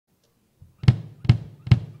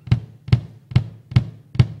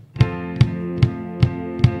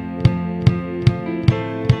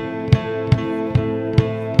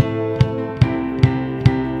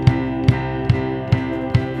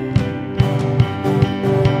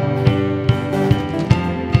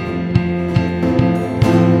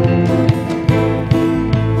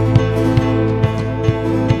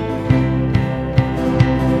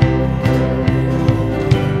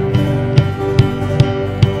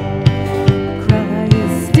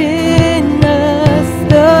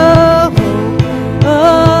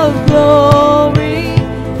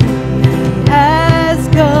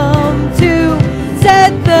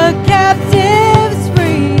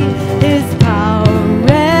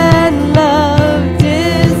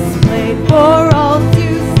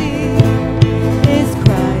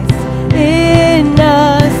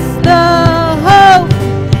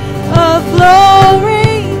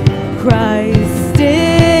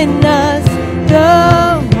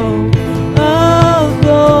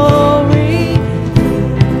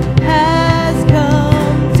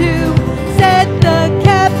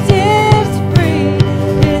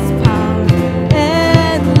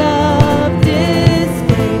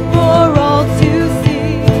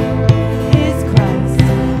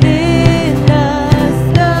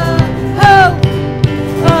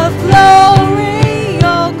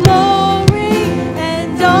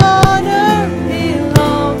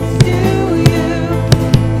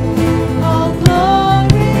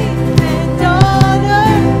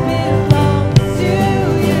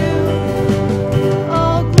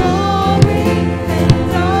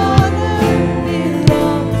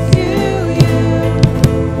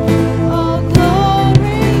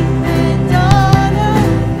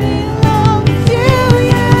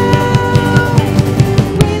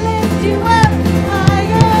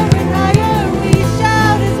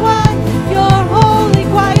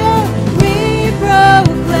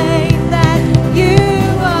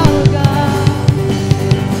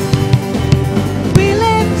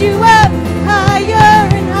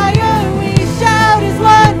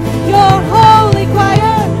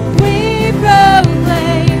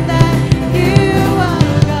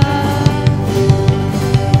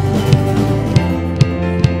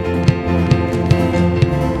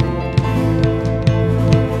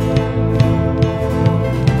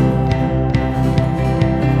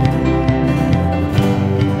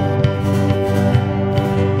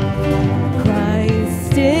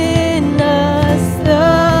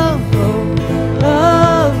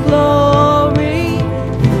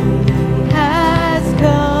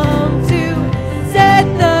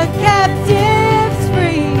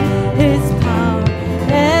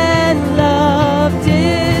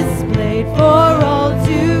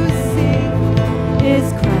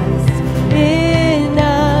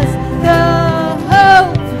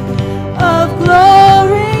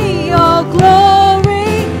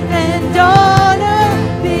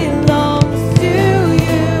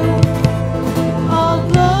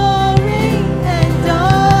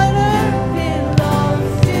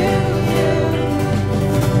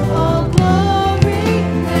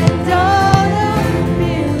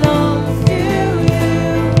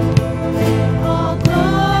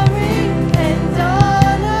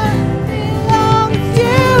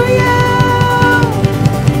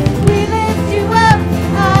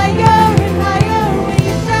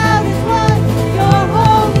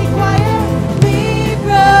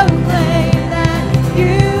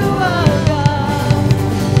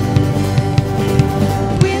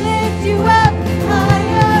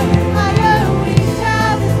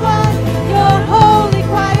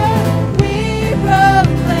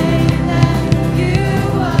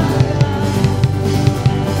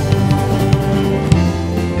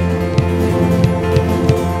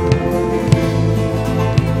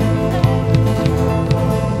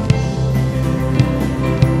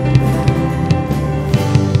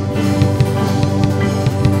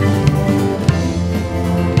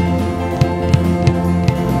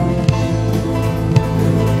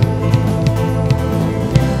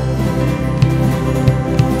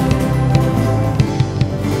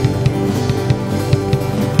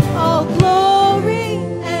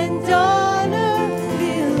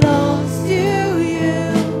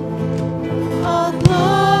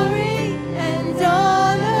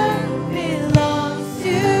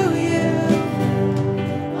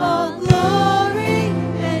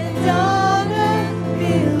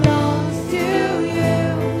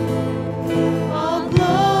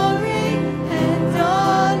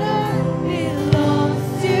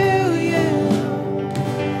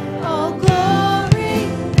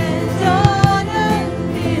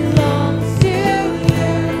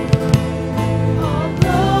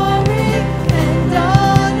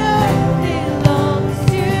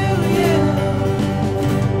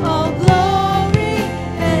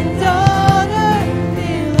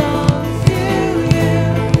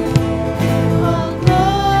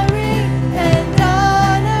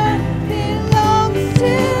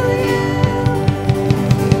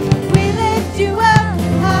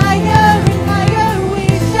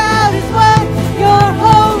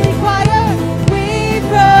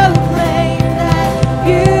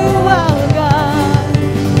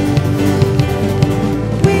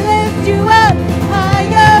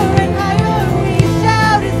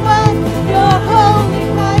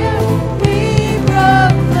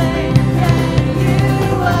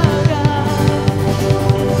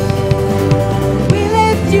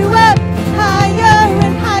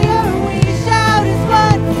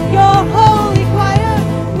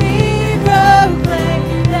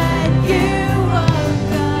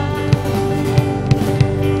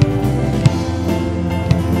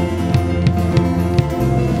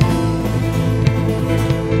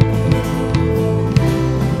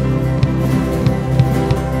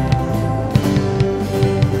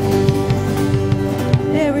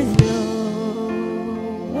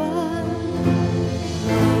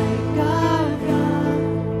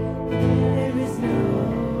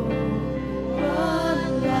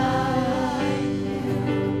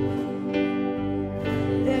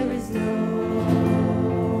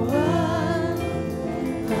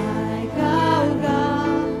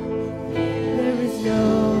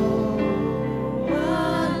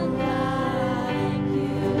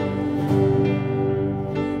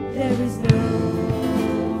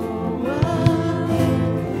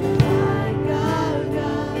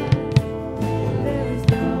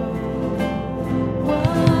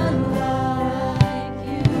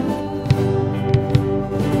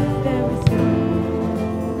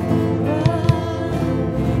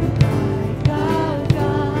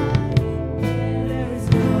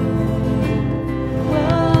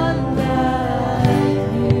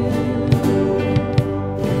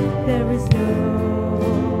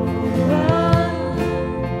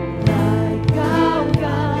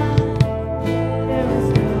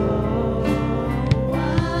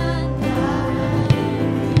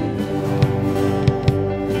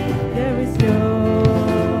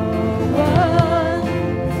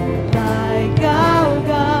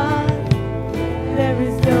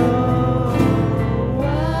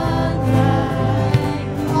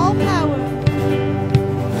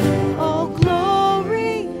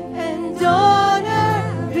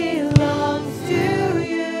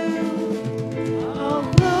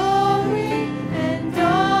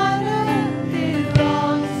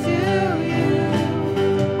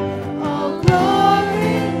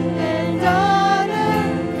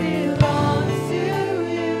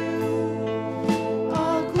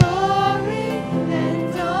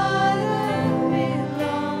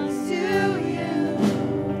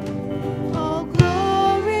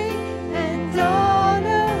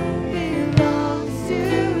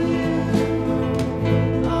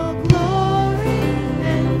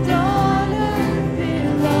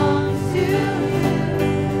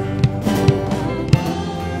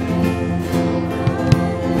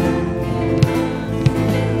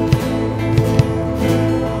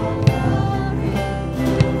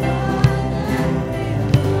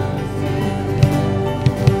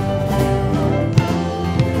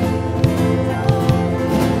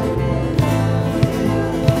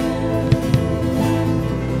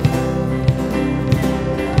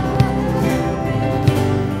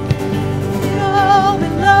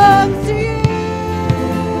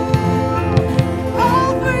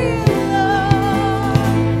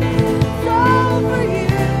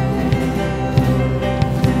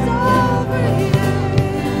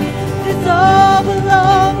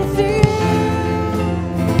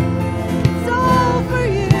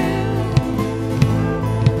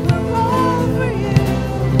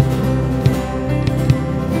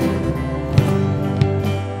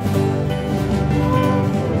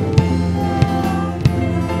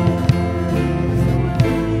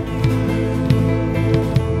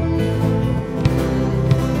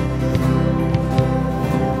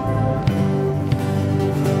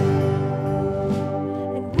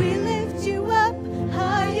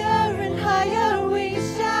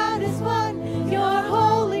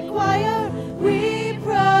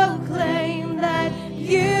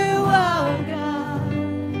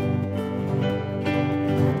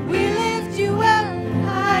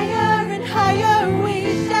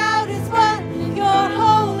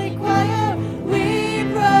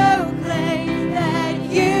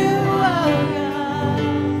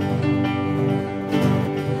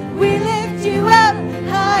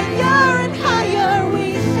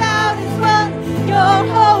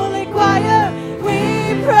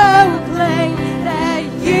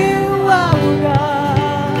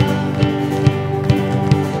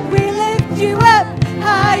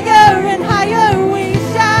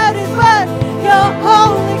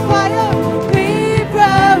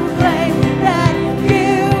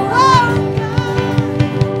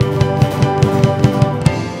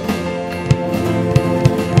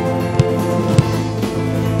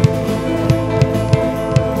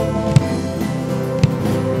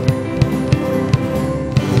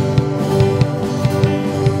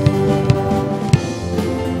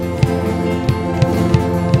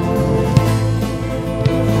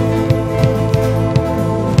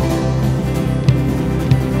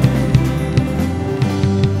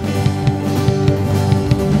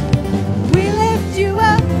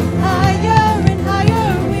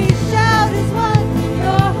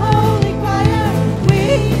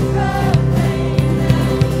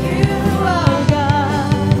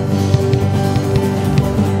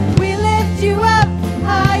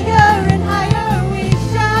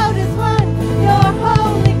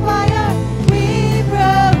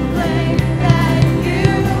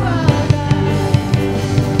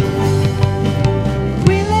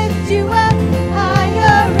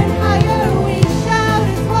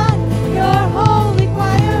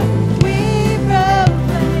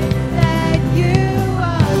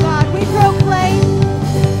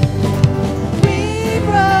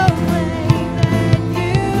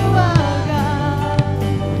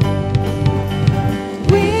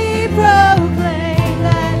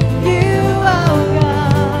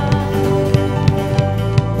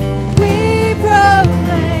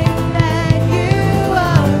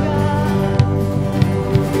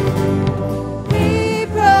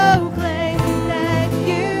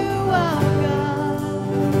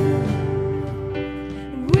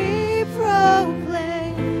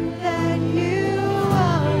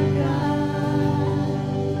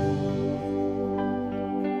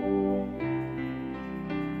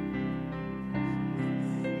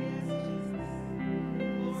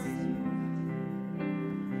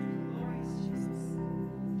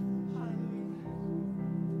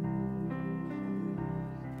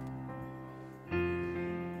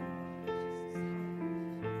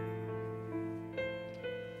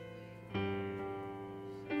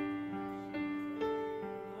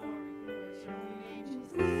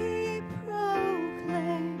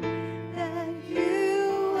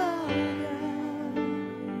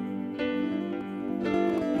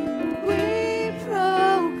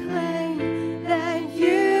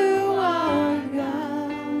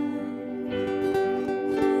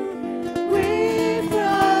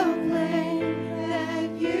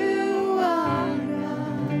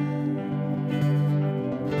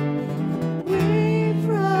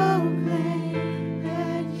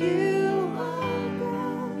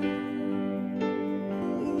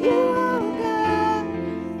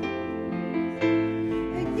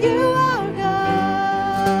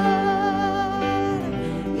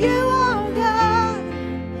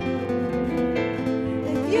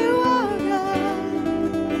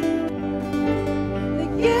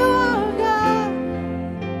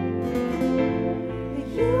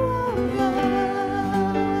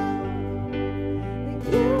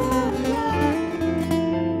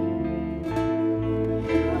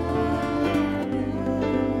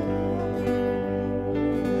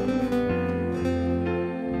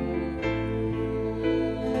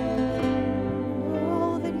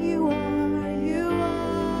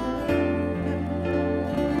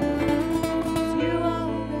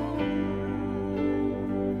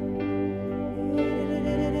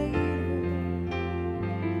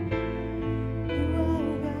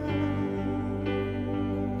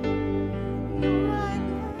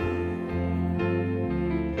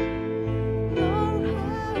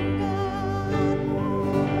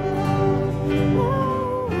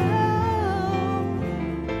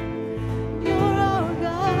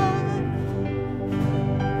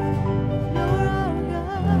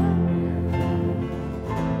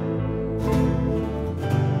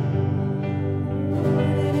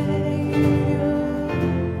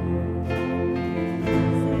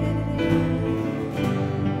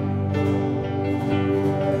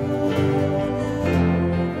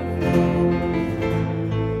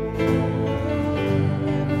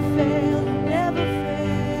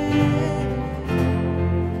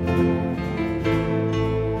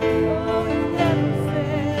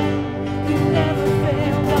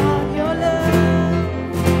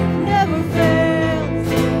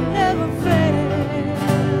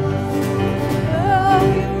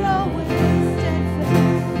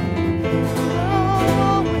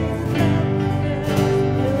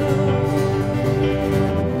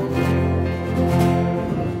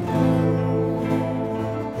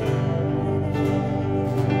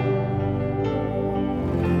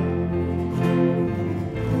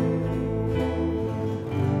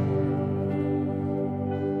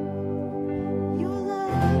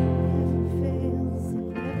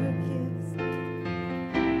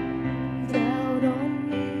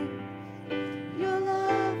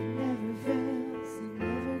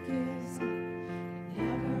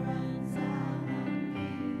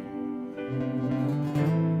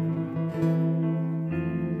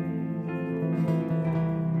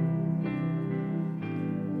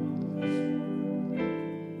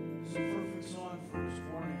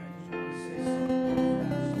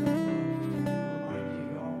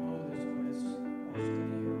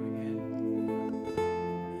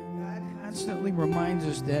Constantly reminds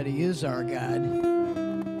us that He is our God,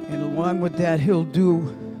 and along with that, He'll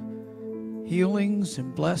do healings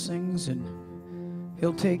and blessings, and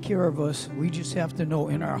He'll take care of us. We just have to know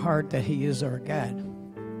in our heart that He is our God.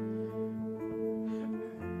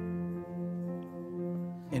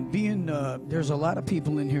 And being there's a lot of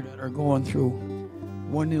people in here that are going through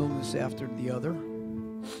one illness after the other,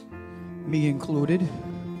 me included,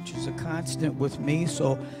 which is a constant with me.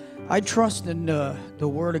 So I trust in the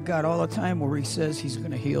Word of God all the time, where He says He's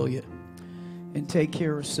going to heal you and take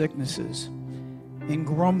care of sicknesses. And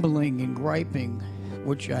grumbling and griping,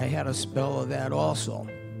 which I had a spell of that also,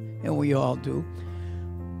 and we all do.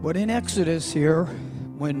 But in Exodus here,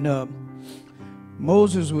 when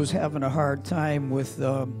Moses was having a hard time with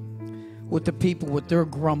the people, with their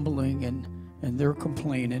grumbling and their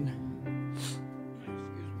complaining,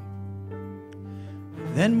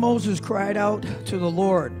 then Moses cried out to the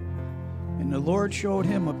Lord, and the Lord showed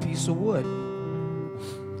him a piece of wood.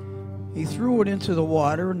 He threw it into the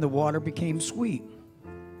water, and the water became sweet.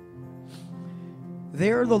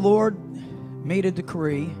 There the Lord made a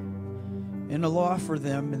decree and a law for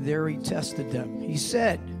them, and there He tested them. He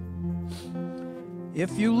said,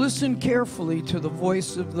 if you listen carefully to the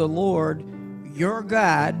voice of the Lord your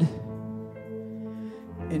God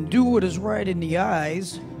and do what is right in the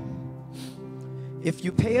eyes, if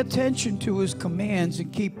you pay attention to His commands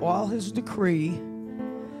and keep all His decree,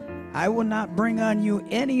 I will not bring on you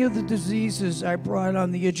any of the diseases I brought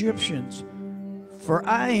on the Egyptians. For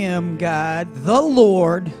I am God, the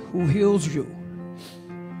Lord, who heals you.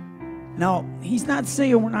 Now, He's not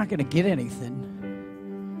saying we're not going to get anything,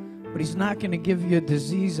 but He's not going to give you a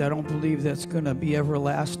disease, I don't believe, that's going to be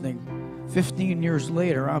everlasting. 15 years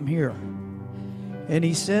later, I'm here. And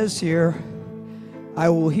He says here, I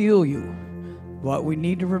will heal you. But we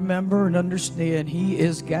need to remember and understand He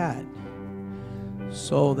is God.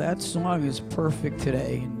 So that song is perfect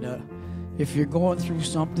today. And if you're going through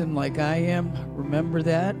something like I am, remember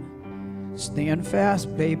that. Stand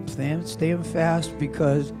fast, babe. Stand fast,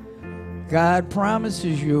 because God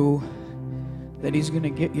promises you that He's going to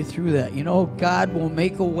get you through that. You know, God will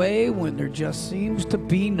make a way when there just seems to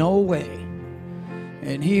be no way.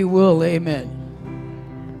 And He will. Amen.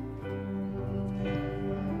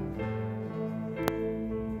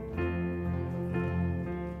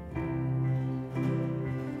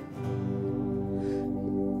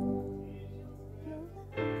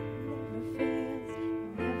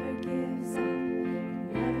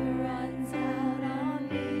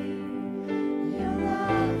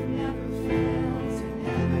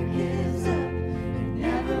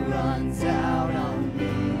 Runs out on me.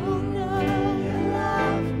 Oh no, your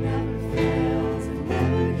love never fails.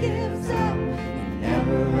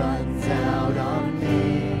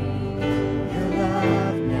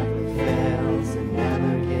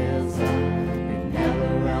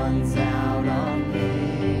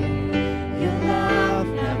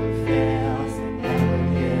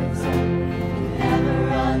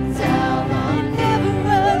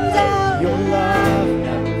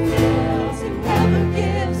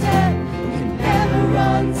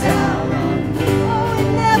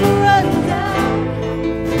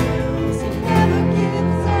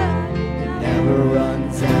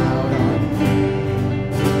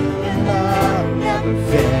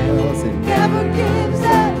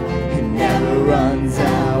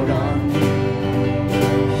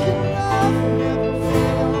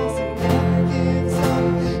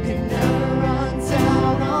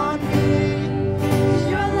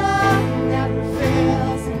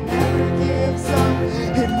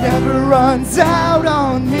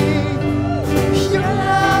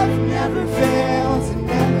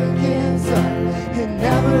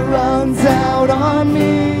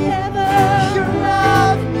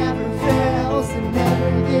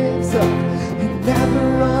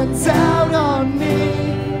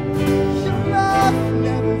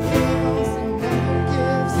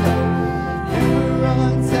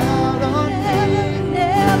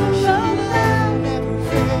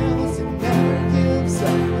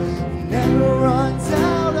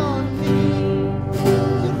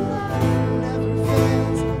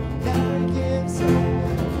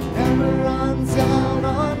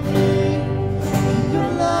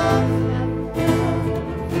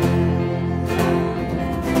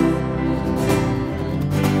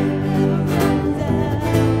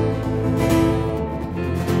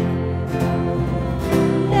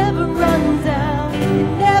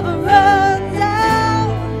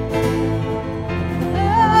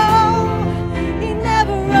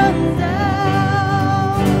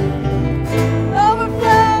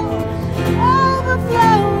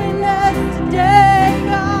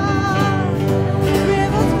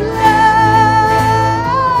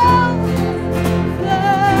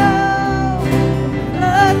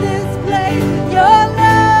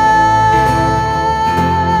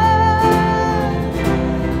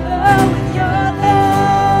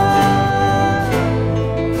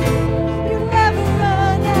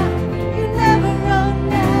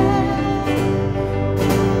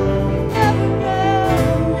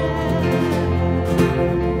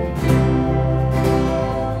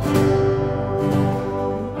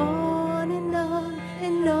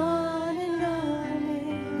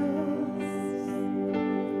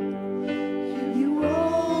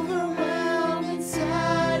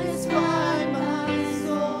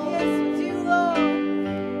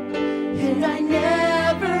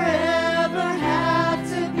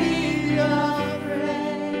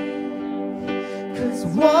 'cause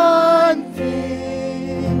one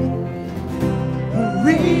thing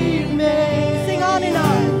remains. Sing on and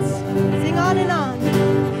on. Sing on and on.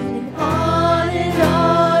 And on and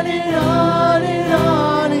on and on and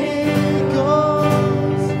on it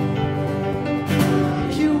goes.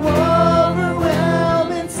 You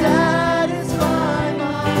overwhelm and satisfy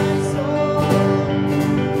my soul.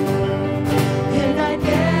 And I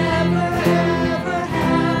never ever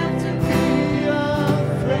have to be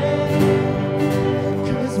afraid.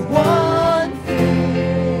 'Cause one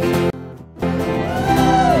thing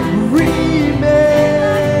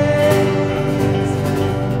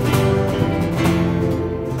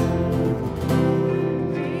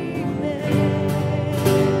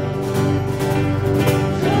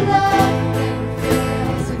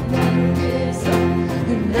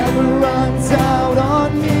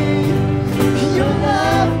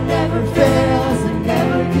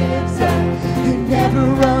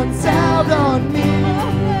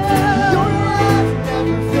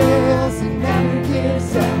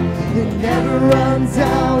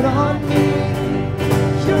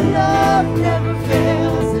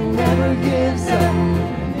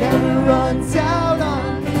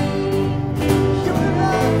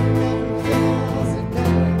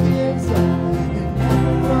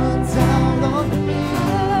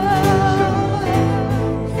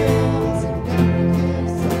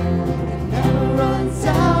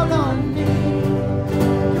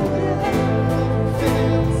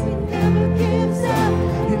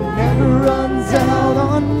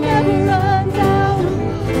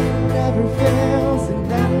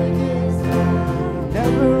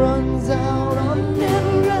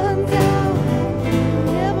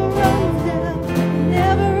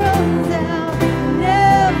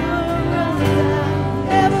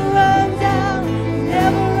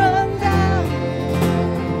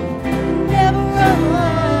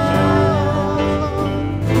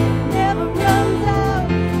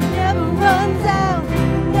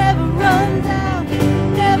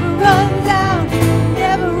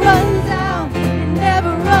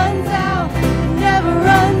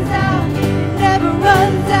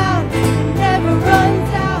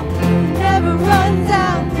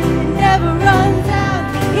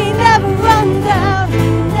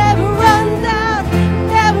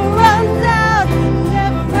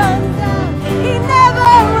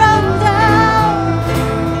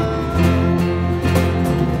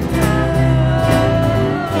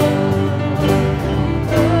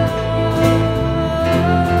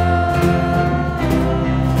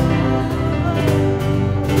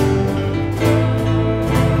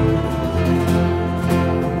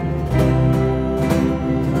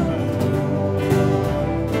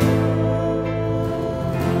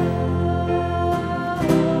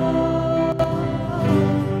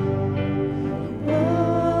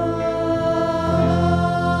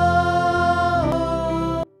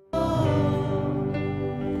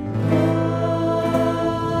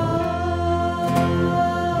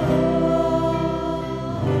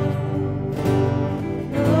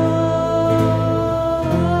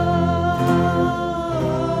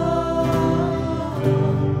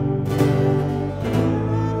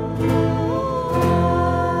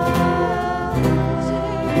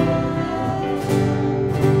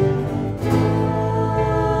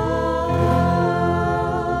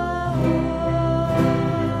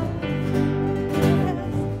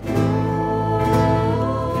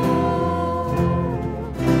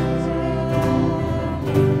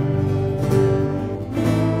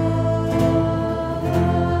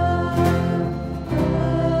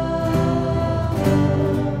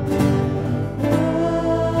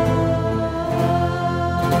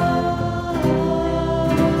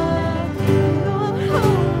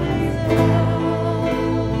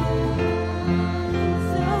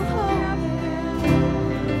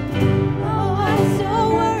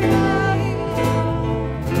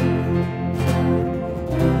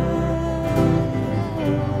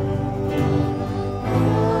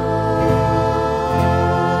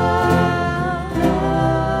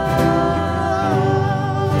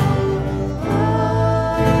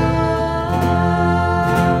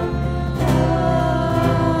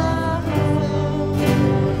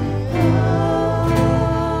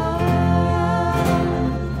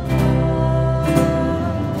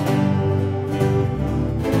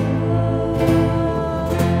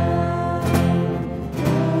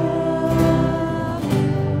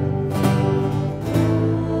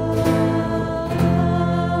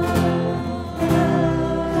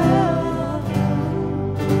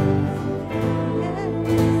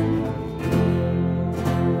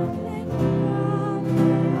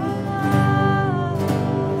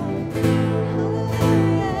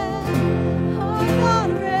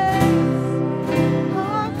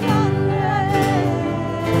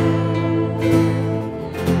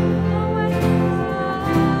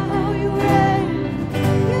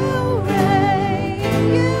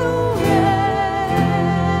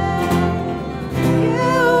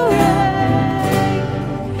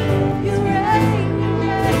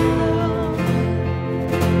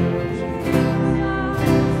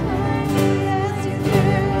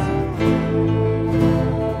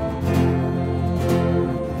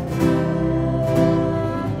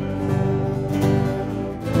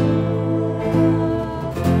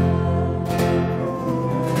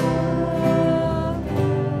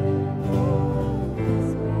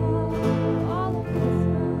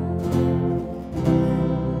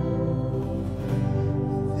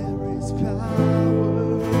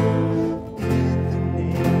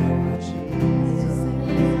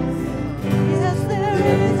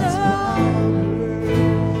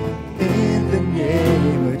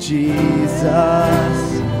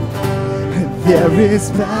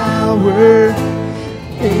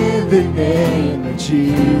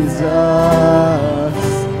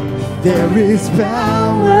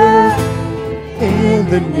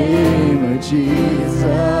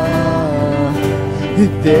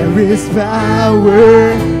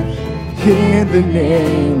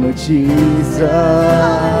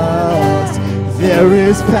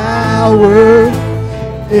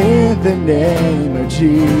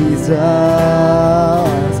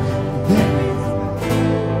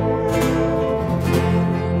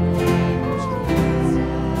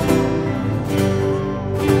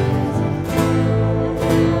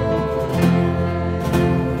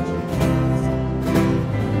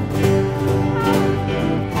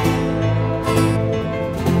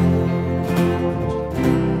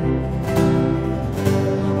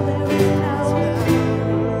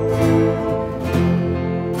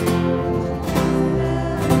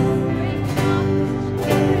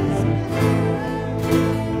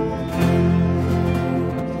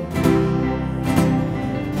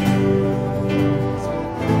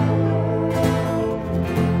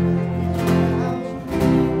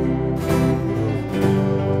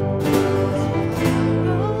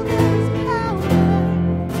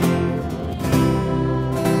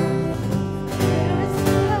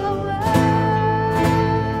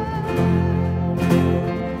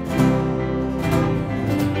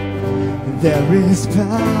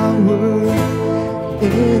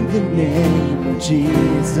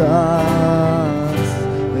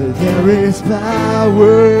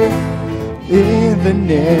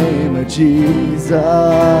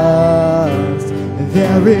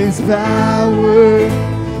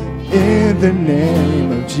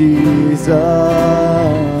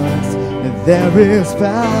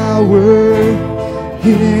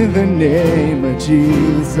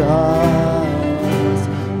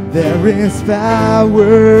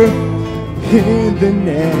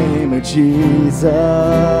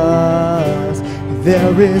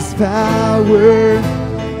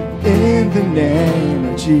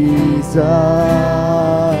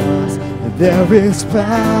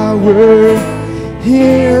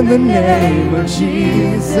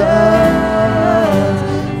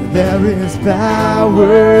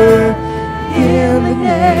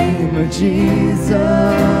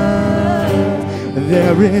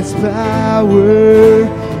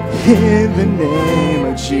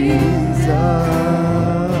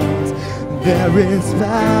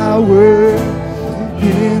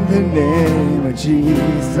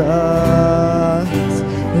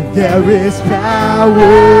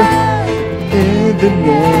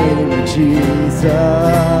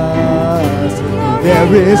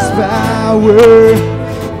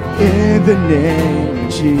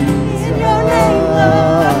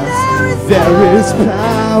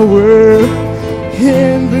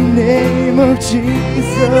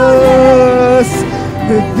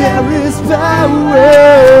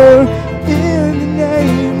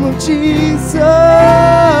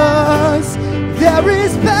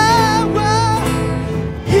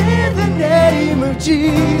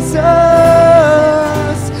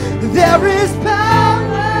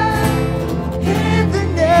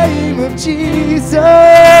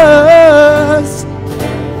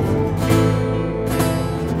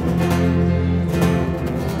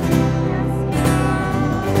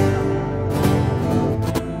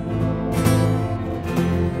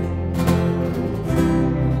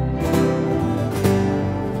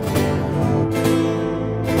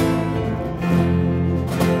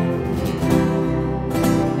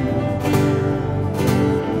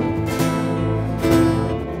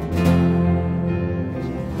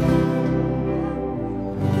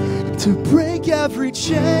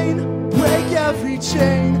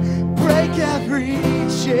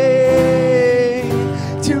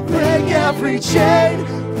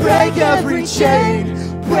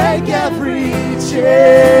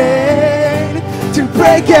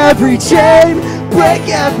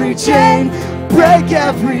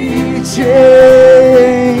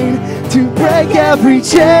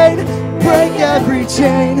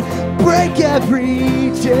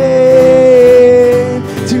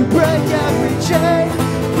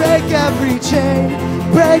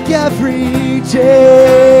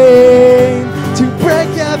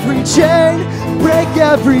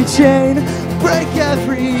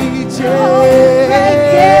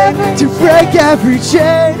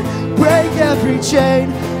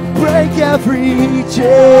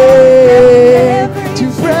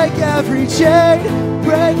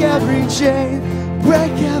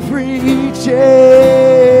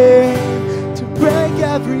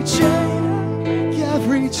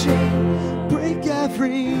every chain, break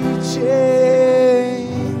every chain,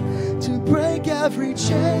 to break every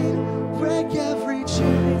chain, break every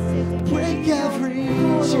chain, break every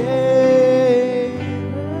chain.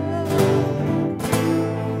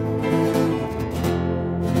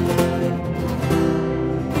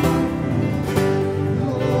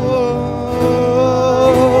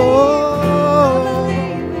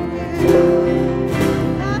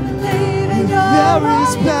 There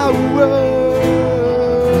is power.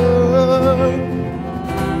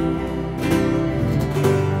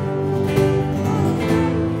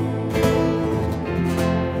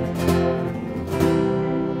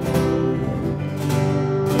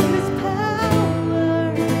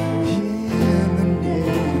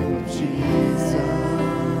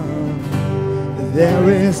 There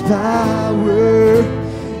is power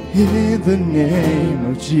in the name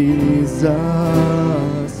of Jesus.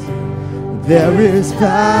 There is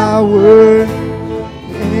power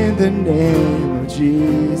in the name of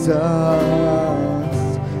Jesus.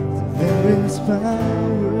 There is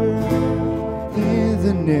power in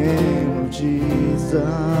the name of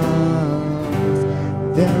Jesus.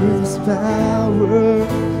 There is power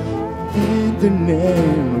in the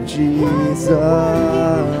name of Jesus.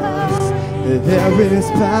 There is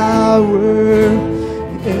power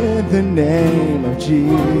in the name of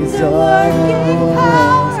Jesus.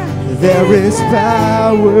 There is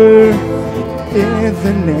power in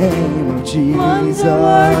the name of Jesus.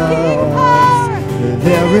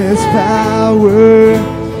 There is power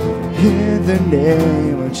in the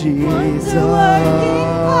name of Jesus.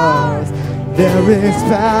 There is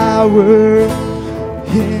power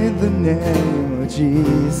in the name of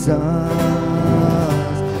Jesus.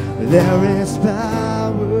 There is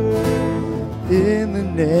power in the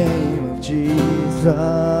name of Jesus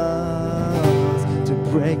to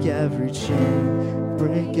break every chain,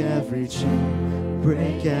 break every chain,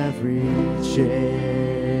 break every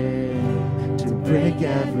chain, to break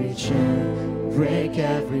every chain, break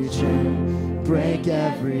every chain, break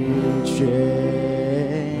every chain,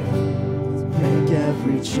 break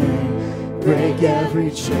every chain, break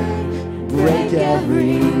every chain. Break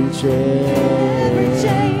every chain,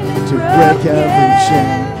 to break every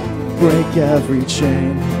chain, break every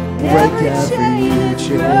chain, break every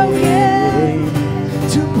chain,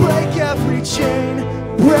 to break every chain,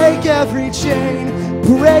 break every chain,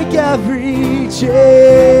 break every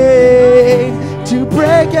chain, to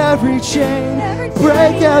break every chain,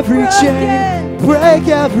 break every chain, break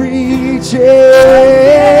every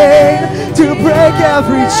chain, to break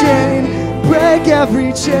every chain, break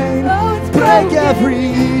every chain. Break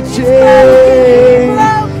every chain,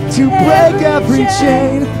 to break every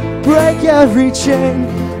chain, break every chain,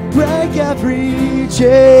 break every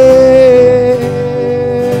chain.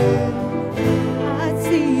 I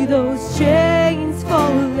see those chains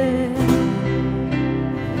falling.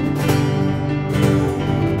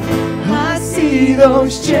 I see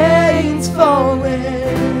those chains falling.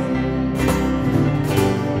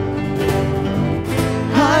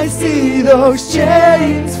 I see those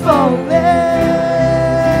chains falling.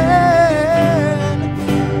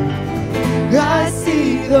 I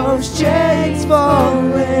see those chains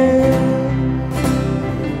falling.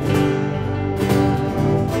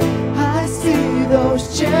 I see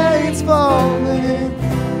those chains falling.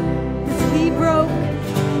 He broke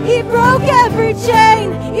every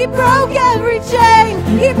chain. He broke every chain.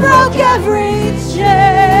 He broke every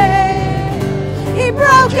chain. He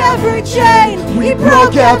broke every chain. We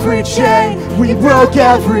broke every chain. We broke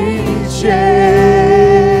every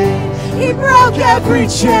chain. He broke every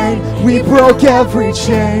chain. We broke every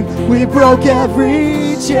chain. We broke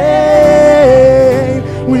every chain.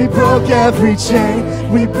 We broke every chain.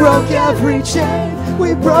 We broke every chain.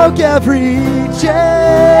 We broke every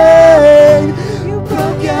chain. You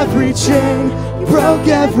broke every chain. You broke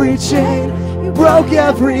every chain. You broke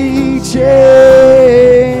every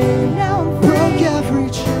chain. Now I'm Broke every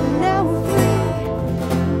chain. Now I'm free.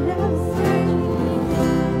 Now I'm free.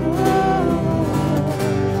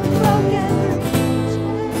 Broke every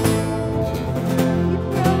chain. You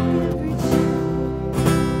broke every chain.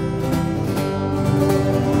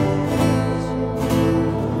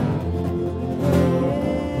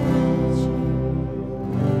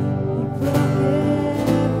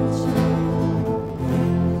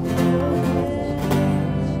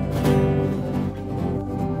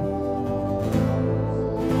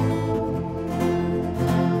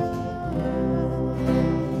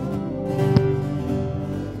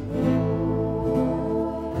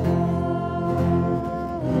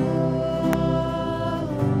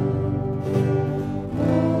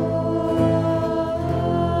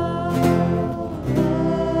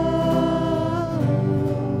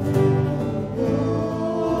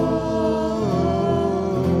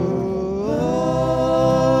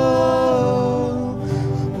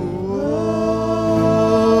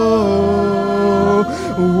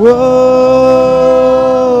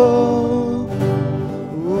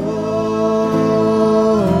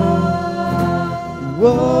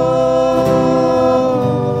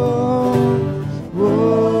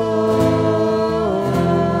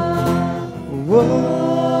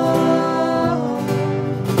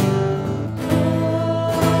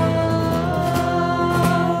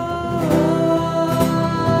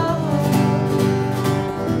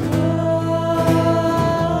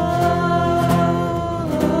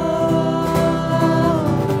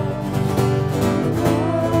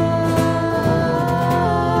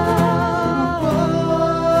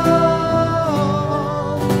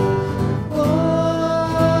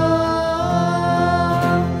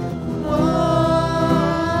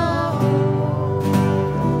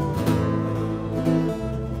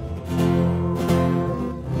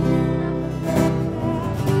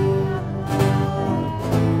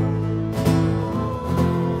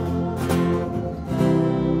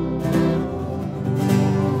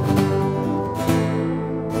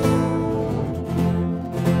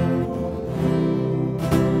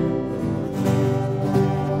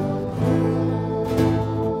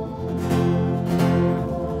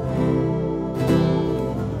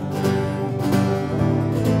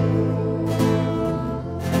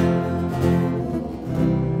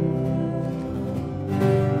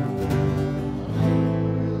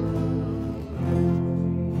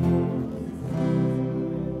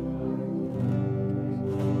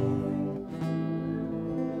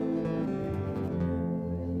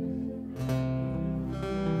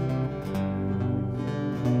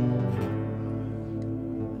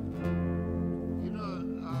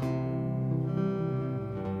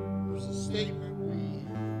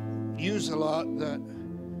 a lot that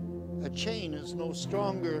a chain is no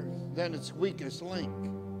stronger than its weakest link.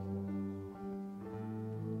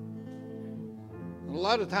 A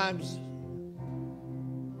lot of times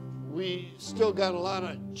we still got a lot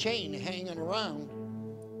of chain hanging around,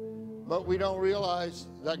 but we don't realize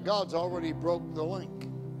that God's already broke the link.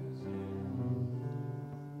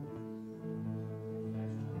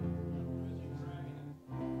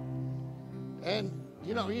 And,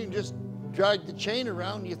 you know, you can just drag the chain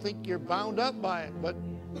around, you think you're bound up by it, but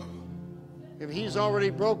if he's already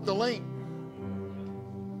broke the link,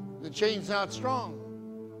 the chain's not strong,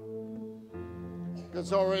 because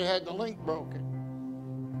it's already had the link broken.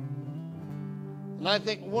 And I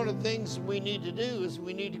think one of the things we need to do is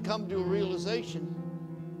we need to come to a realization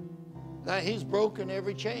that he's broken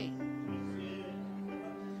every chain.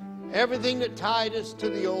 Everything that tied us to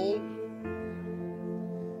the old,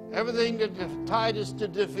 everything that tied us to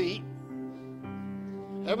defeat,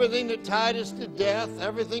 everything that tied us to death,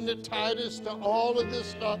 everything that tied us to all of this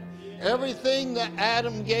stuff, everything that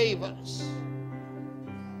Adam gave us,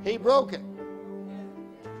 he broke it.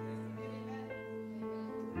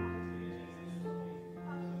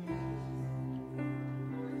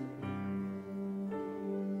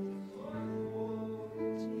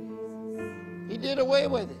 He did away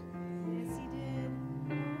with it. Yes, he did.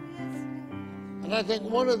 Oh, yes, he did. And I think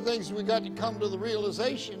one of the things we got to come to the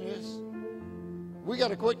realization is we got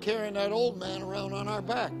to quit carrying that old man around on our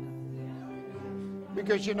back.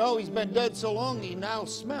 Because, you know, he's been dead so long, he now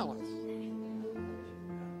smelleth.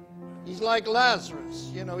 He's like Lazarus.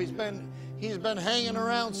 You know, he's been hanging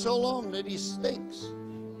around so long that he stinks.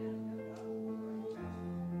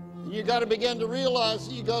 And you got to begin to realize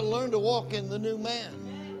that you got to learn to walk in the new man.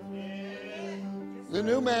 The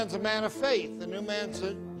new man's a man of faith. The new man's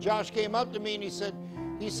Josh came up to me and he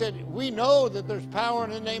said, we know that there's power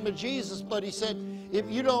in the name of Jesus, but he said, if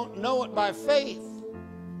you don't know it by faith,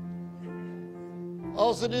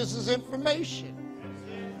 all it is information.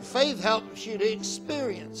 Faith helps you to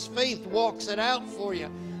experience. Faith walks it out for you.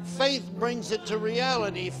 Faith brings it to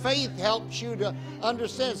reality. Faith helps you to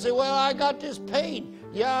understand. Say, well, I got this pain.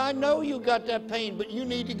 Yeah, I know you got that pain, but you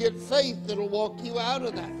need to get faith that'll walk you out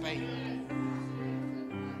of that pain.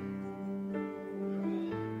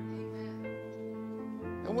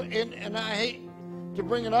 And I hate to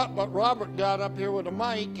bring it up, but Robert got up here with a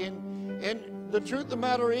mic, and the truth of the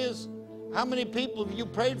matter is, how many people have you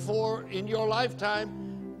prayed for in your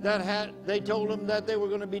lifetime that they told them that they were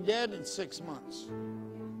going to be dead in 6 months?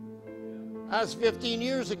 That's 15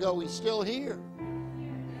 years ago. He's still here.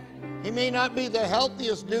 He may not be the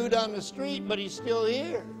healthiest dude on the street, but he's still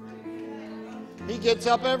here. He gets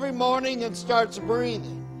up every morning and starts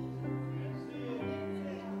breathing.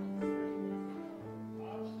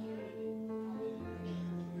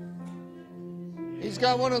 He's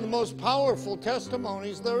got one of the most powerful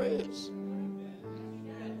testimonies there is.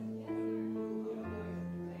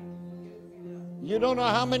 You don't know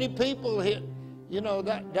how many people hit, you know,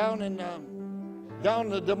 that down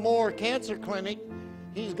the Demore Cancer Clinic.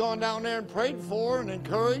 He's gone down there and prayed for and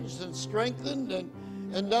encouraged and strengthened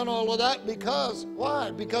and done all of that because,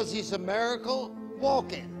 why? Because he's a miracle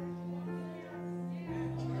walking.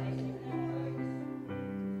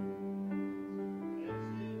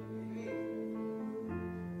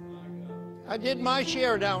 I did my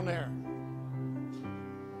share down there.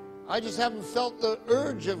 I just haven't felt the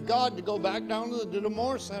urge of God to go back down to the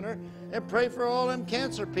Demore Center and pray for all them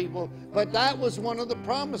cancer people. But that was one of the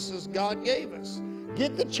promises God gave us.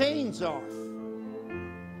 Get the chains off.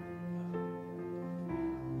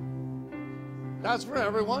 That's for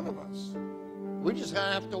every one of us. We're just going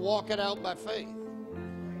to have to walk it out by faith.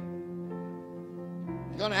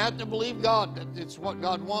 You're going to have to believe God that it's what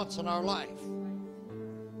God wants in our life.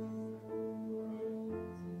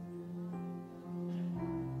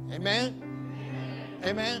 Amen?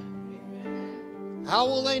 Amen? How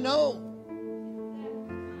will they know?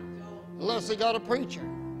 Unless they got a preacher.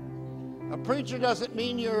 A preacher doesn't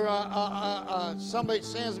mean you're somebody that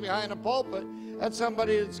stands behind a pulpit. That's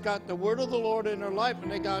somebody that's got the word of the Lord in their life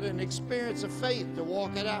and they got an experience of faith to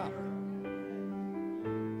walk it out.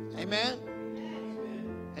 Amen?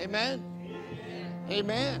 Amen?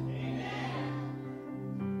 Amen.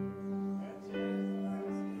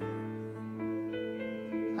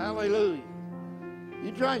 Hallelujah.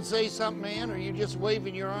 You trying to say something, man, or you just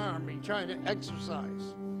waving your arm? Are you trying to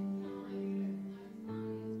exercise?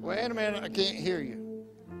 Wait a minute, I can't hear you.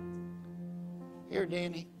 Here,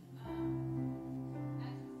 Danny.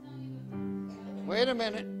 Wait a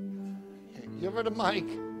minute. Give her the mic.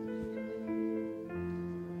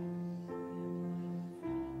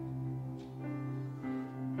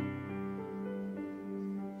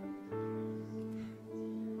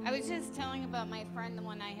 I was just telling about my friend, the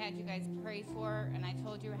one I had you guys pray for, and I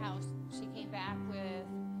told you how she came back with,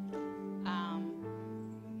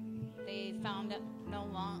 they found no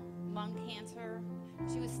lung cancer.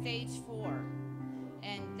 She was stage 4,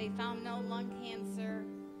 and they found no lung cancer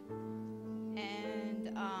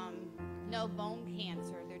and no bone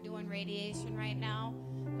cancer. They're doing radiation right now,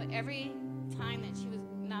 but every time that she was,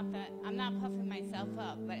 I'm not puffing myself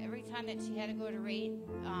up, but every time that she had to go to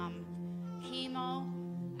chemo,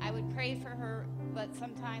 I would pray for her, but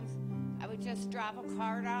sometimes I would just drop a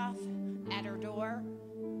card off at her door,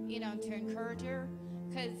 you know, to encourage her,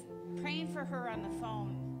 because praying for her on the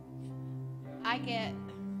phone, I get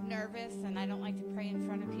nervous and I don't like to pray in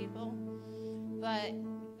front of people, but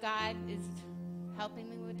God is helping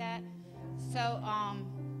me with that. So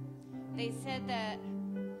they said that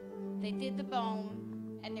they did the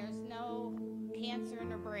bone and there's no cancer in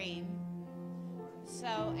her brain.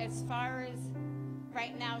 So as far as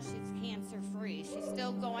right now, she's cancer free. She's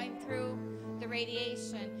still going through the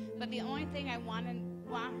radiation, but the only thing I want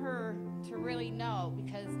her to really know,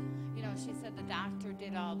 because you know, she said the doctor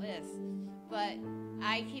did all this, but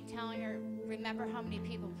I keep telling her, remember how many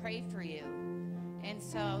people prayed for you. And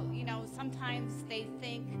so, you know, sometimes they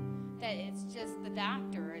think that it's just the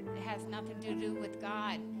doctor. It has nothing to do with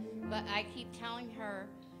God. But I keep telling her,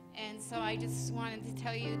 and so I just wanted to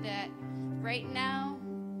tell you that right now,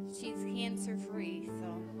 she's cancer free. So.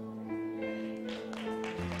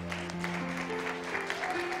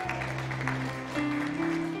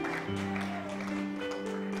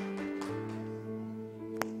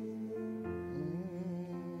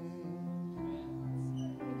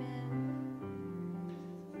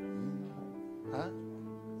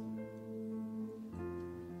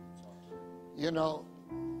 You know,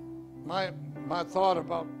 my thought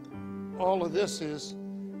about all of this is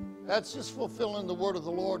that's just fulfilling the word of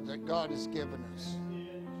the Lord that God has given us.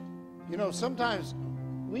 You know, sometimes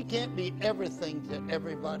we can't be everything to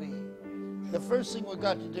everybody. The first thing we've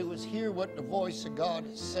got to do is hear what the voice of God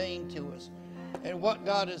is saying to us and what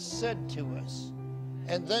God has said to us,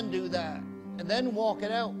 and then do that, and then walk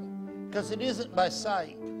it out, because it isn't by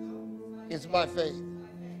sight, it's by faith.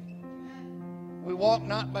 We walk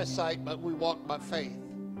not by sight, but we walk by faith.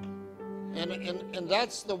 And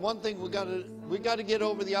that's the one thing we got to get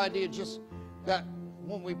over, the idea just that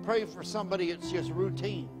when we pray for somebody, it's just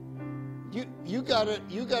routine. You got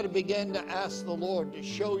to begin to ask the Lord to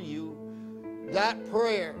show you that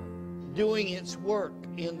prayer doing its work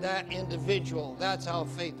in that individual. That's how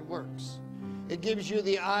faith works. It gives you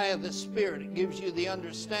the eye of the Spirit. It gives you the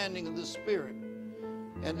understanding of the Spirit.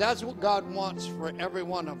 And that's what God wants for every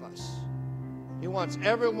one of us. He wants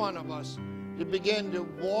every one of us to begin to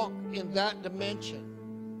walk in that dimension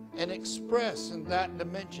and express in that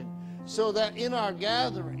dimension, so that in our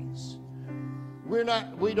gatherings, we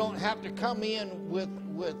don't have to come in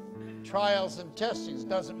with trials and testings.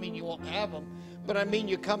 Doesn't mean you won't have them, but I mean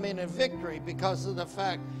you come in victory because of the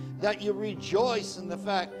fact that you rejoice in the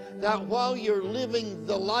fact that while you're living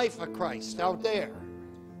the life of Christ out there,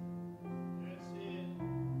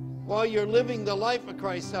 while you're living the life of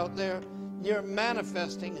Christ out there, you're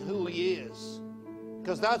manifesting who He is.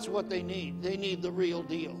 Because that's what they need. They need the real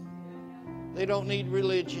deal. They don't need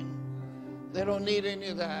religion. They don't need any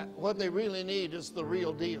of that. What they really need is the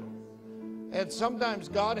real deal. And sometimes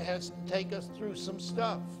God has to take us through some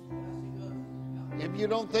stuff. If you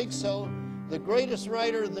don't think so, the greatest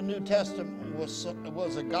writer of the New Testament was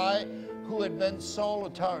a guy who had been Saul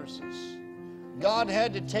of Tarsus. God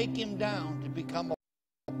had to take him down to become a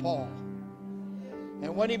Paul.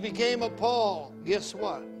 And when he became a Paul, guess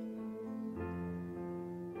what?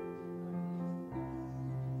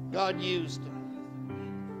 God used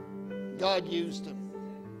him. God used him.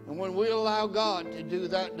 And when we allow God to do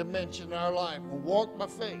that dimension in our life, we walk by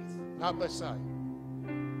faith, not by sight.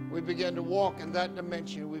 We begin to walk in that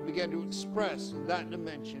dimension. We begin to express in that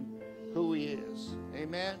dimension who He is.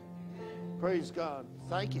 Amen? Praise God.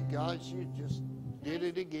 Thank you, guys. You just did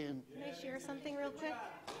it again. Can I share something real quick?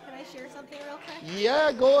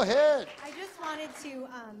 Yeah, go ahead. I just wanted to,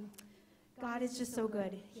 God is just so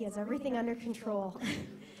good. He has everything under control.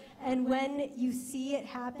 And when you see it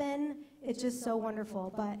happen, it's just so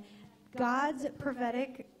wonderful. But God's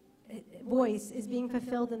prophetic voice is being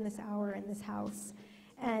fulfilled in this hour in this house.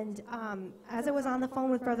 And as I was on the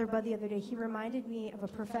phone with Brother Bud the other day, he reminded me of a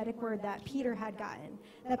prophetic word that Peter had gotten,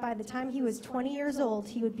 that by the time he was 20 years old,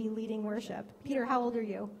 he would be leading worship. Peter, how old are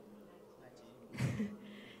you?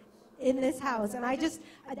 In this house. And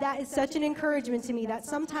that is such an encouragement to me, that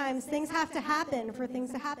sometimes things have to happen for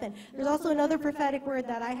things to happen. There's also another prophetic word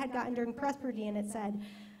that I had gotten during Presbytery, and it said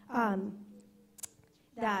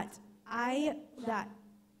that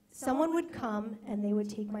someone would come and they would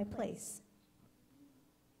take my place.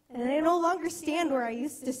 And I no longer stand where I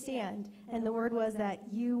used to stand. And the word was that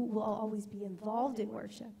you will always be involved in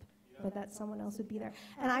worship, but that someone else would be there.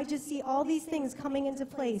 And I just see all these things coming into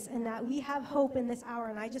place and that we have hope in this hour.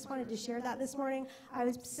 And I just wanted to share that this morning. I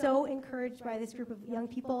was so encouraged by this group of young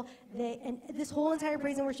people. And this whole entire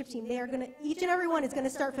praise and worship team, they are going to, each and every one is going to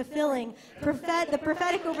start fulfilling the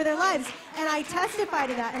prophetic over their lives. And I testify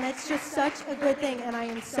to that. And it's just such a good thing. And I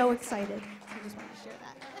am so excited. So I just wanted to share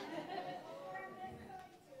that.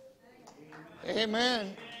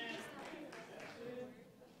 Amen.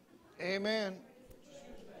 Amen.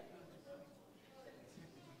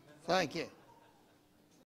 Thank you.